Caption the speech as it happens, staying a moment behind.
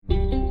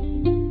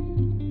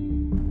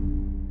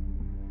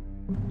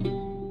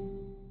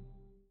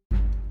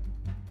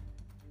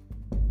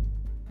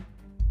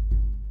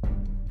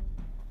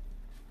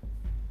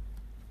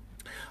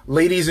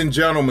Ladies and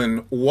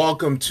gentlemen,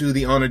 welcome to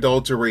The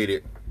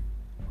Unadulterated.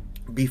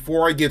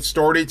 Before I get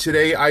started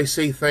today, I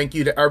say thank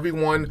you to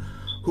everyone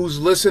who's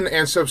listened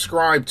and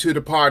subscribed to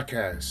the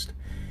podcast.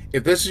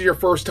 If this is your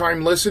first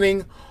time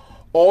listening,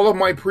 all of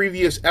my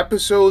previous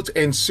episodes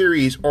and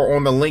series are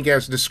on the link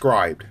as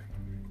described.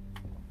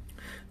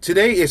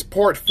 Today is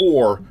part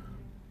 4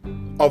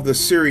 of the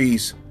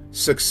series,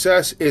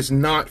 Success is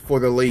Not for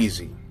the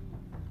Lazy.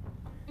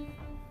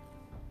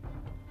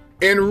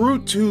 En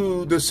route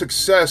to the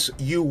success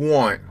you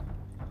want,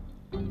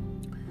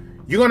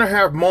 you're going to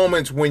have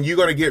moments when you're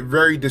going to get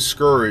very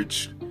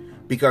discouraged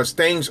because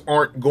things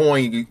aren't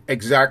going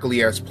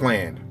exactly as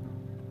planned.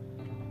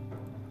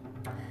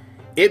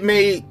 It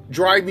may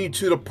drive you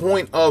to the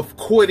point of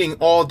quitting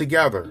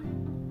altogether.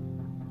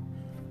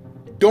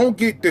 Don't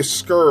get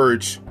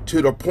discouraged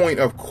to the point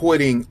of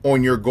quitting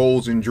on your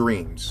goals and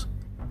dreams.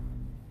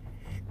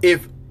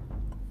 If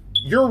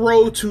your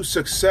road to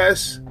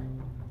success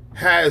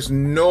has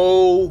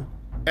no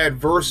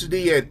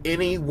adversity at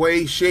any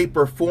way, shape,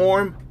 or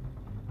form,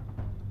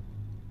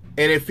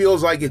 and it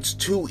feels like it's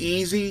too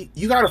easy,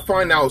 you got to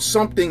find out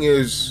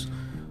something's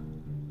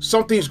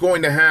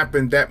going to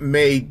happen that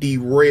may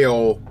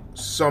derail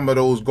some of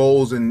those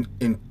goals and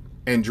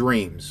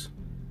dreams.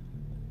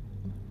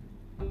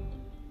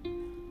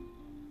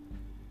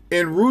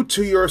 En route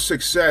to your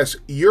success,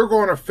 you're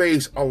going to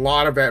face a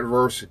lot of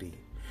adversity.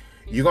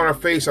 You're going to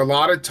face a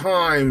lot of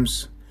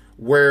times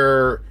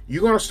where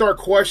you're going to start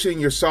questioning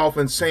yourself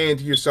and saying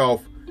to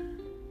yourself,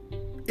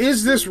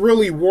 is this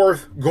really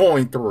worth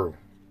going through?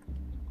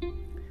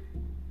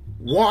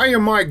 Why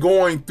am I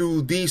going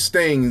through these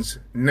things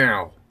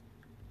now?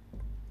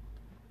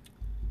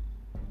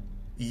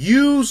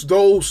 Use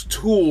those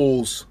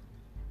tools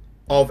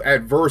of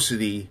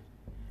adversity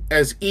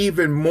as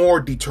even more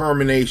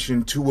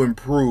determination to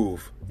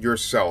improve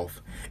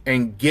yourself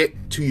and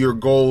get to your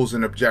goals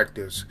and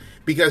objectives.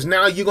 Because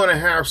now you're going to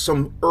have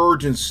some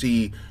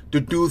urgency to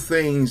do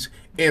things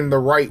in the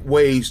right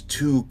ways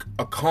to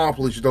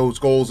accomplish those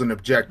goals and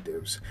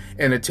objectives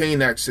and attain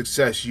that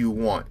success you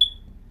want.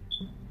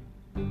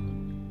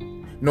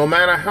 No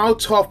matter how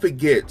tough it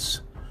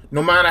gets,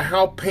 no matter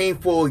how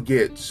painful it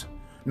gets,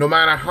 no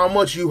matter how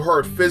much you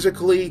hurt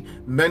physically,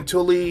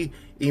 mentally,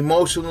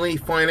 emotionally,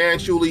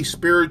 financially,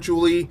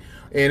 spiritually,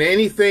 and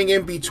anything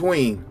in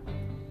between,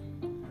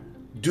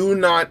 do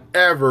not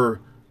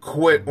ever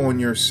quit on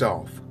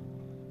yourself.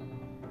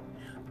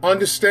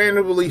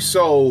 Understandably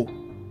so,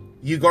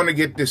 you're going to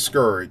get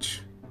discouraged.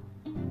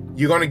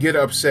 You're going to get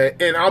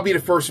upset. And I'll be the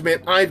first to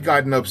admit, I've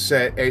gotten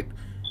upset at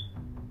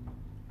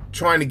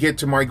trying to get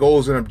to my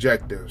goals and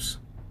objectives.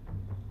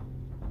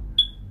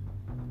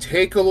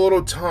 Take a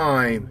little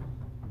time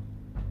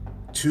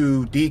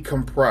to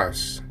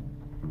decompress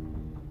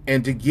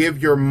and to give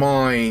your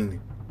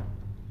mind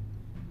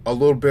a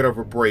little bit of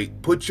a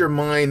break. Put your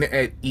mind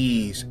at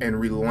ease and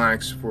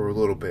relax for a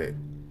little bit.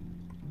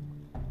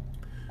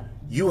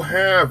 You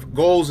have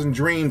goals and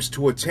dreams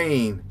to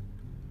attain,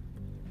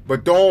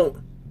 but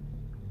don't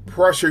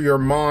pressure your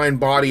mind,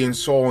 body, and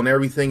soul and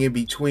everything in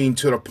between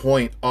to the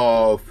point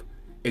of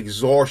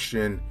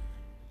exhaustion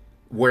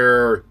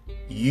where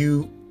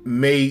you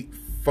may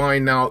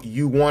find out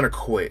you want to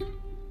quit.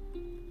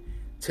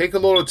 Take a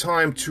little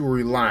time to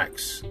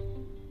relax.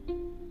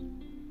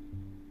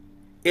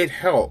 It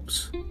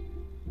helps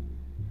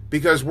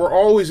because we're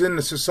always in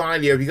the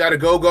society of you got to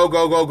go, go,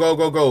 go, go, go,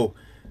 go, go.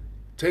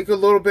 Take a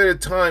little bit of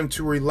time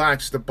to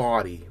relax the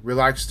body,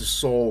 relax the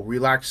soul,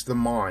 relax the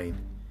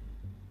mind.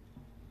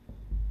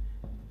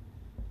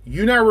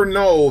 You never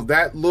know,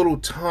 that little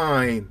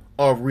time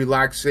of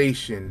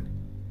relaxation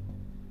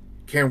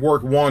can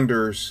work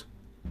wonders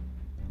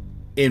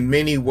in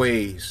many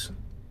ways.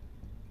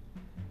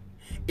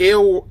 It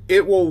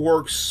will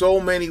work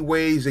so many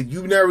ways that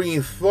you never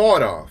even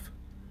thought of.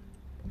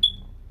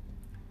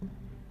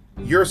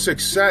 Your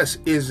success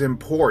is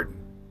important.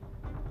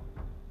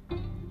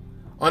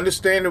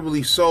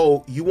 Understandably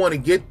so, you want to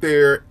get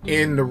there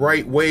in the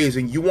right ways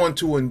and you want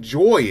to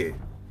enjoy it.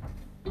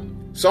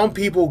 Some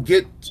people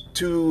get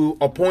to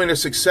a point of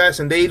success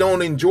and they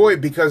don't enjoy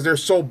it because they're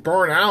so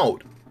burnt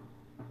out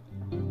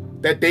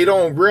that they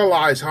don't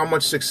realize how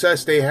much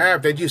success they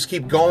have. They just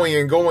keep going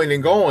and going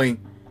and going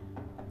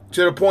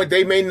to the point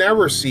they may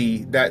never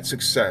see that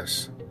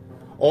success.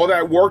 All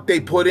that work they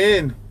put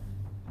in,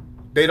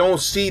 they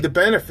don't see the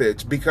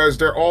benefits because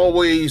they're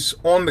always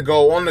on the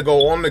go, on the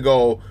go, on the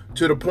go,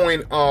 to the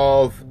point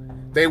of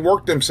they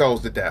work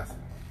themselves to death.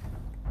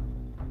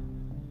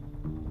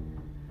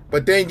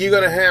 But then you're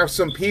going to have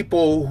some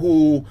people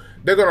who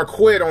they're going to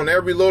quit on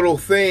every little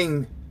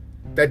thing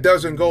that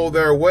doesn't go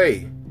their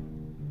way.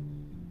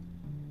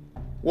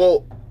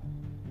 Well,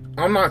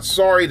 I'm not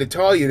sorry to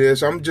tell you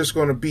this. I'm just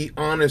going to be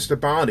honest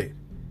about it.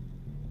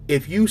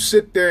 If you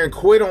sit there and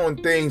quit on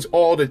things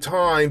all the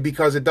time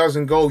because it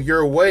doesn't go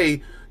your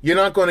way, you're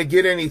not going to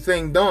get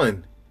anything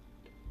done.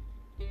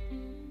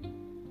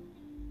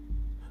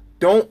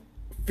 Don't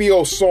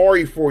feel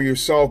sorry for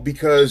yourself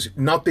because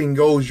nothing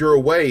goes your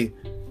way.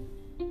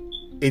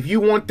 If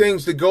you want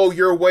things to go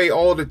your way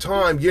all the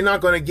time, you're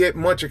not going to get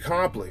much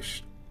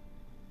accomplished.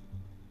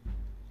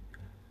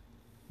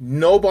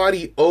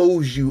 Nobody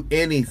owes you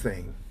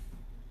anything.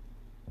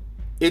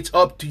 It's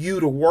up to you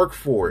to work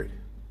for it.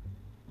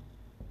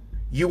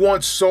 You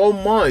want so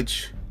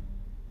much,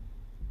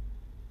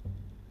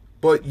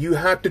 but you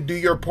have to do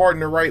your part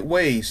in the right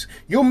ways.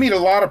 You'll meet a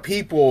lot of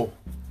people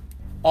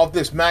of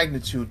this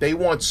magnitude. They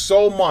want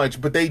so much,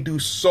 but they do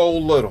so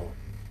little.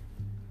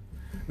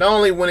 Not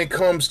only when it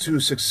comes to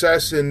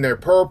success in their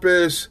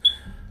purpose,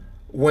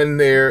 when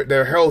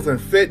their health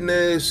and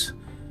fitness,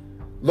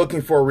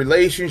 looking for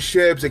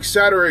relationships,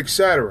 etc.,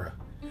 etc.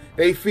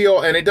 They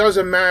feel, and it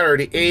doesn't matter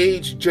the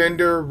age,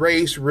 gender,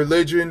 race,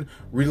 religion,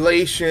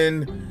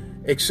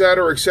 relation,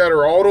 etc.,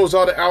 etc., all those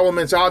other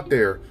elements out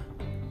there.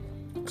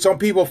 Some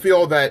people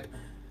feel that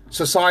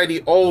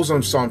society owes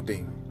them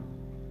something.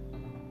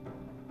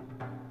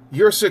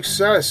 Your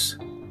success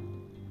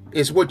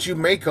is what you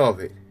make of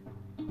it.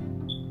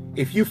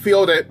 If you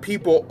feel that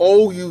people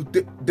owe you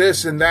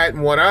this and that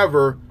and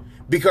whatever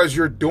because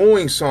you're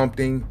doing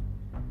something,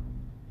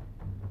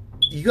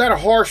 you got a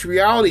harsh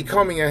reality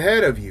coming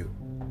ahead of you.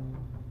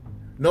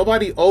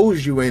 Nobody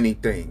owes you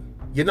anything.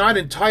 You're not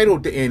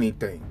entitled to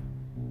anything.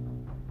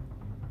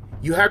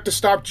 You have to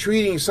stop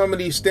treating some of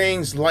these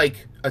things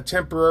like a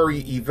temporary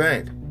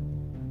event.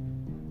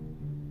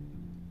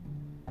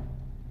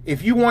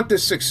 If you want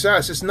this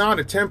success, it's not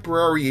a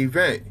temporary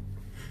event.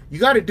 You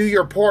got to do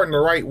your part in the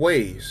right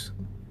ways.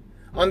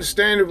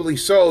 Understandably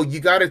so, you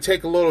got to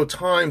take a little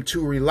time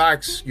to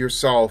relax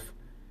yourself,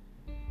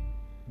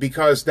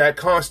 because that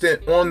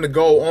constant on the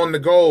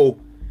go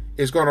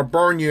is going to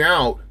burn you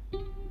out.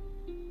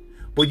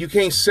 But you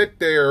can't sit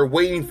there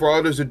waiting for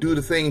others to do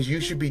the things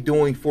you should be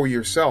doing for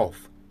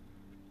yourself.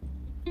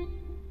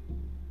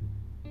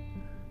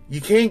 You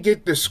can't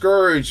get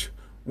discouraged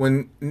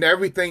when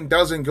everything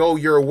doesn't go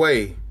your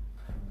way.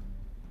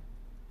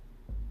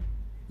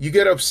 You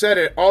get upset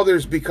at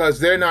others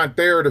because they're not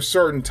there at a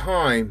certain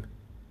time,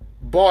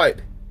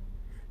 but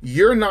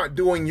you're not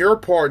doing your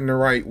part in the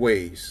right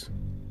ways.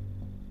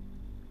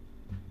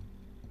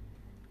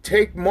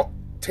 Take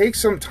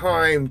some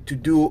time to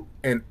do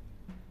an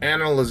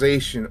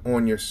analyzation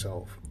on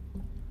yourself.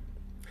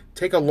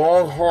 Take a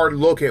long, hard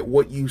look at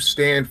what you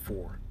stand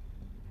for.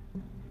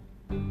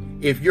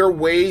 If your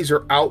ways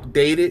are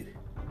outdated,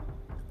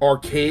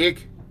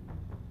 archaic,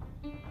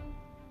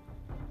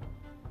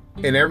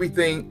 and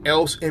everything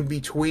else in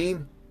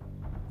between,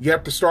 you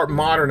have to start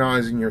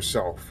modernizing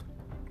yourself.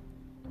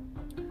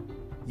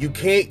 You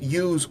can't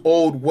use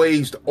old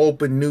ways to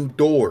open new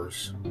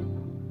doors.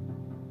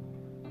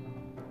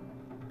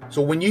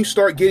 So when you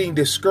start getting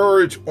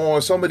discouraged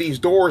on some of these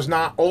doors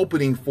not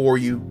opening for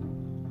you,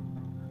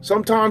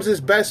 sometimes it's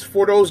best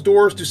for those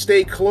doors to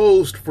stay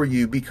closed for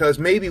you, because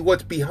maybe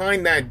what's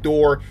behind that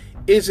door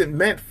isn't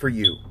meant for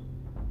you.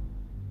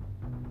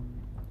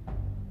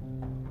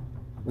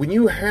 When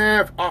you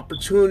have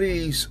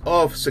opportunities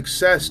of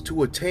success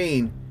to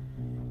attain,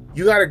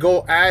 you got to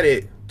go at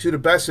it to the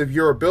best of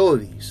your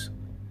abilities.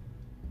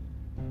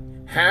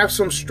 Have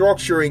some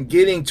structure in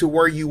getting to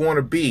where you want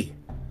to be.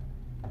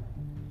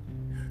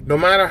 No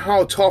matter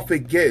how tough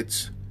it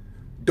gets,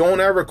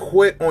 don't ever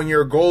quit on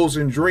your goals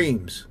and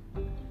dreams.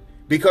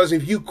 Because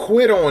if you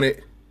quit on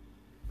it,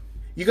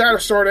 you got to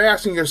start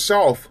asking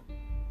yourself,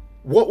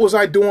 what was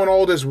I doing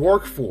all this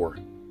work for?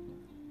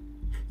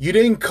 You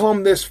didn't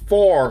come this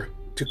far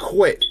to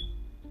quit.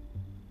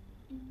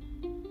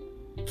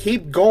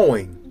 Keep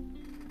going.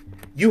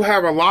 You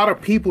have a lot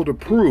of people to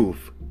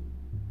prove,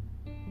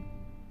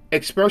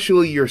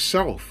 especially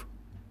yourself.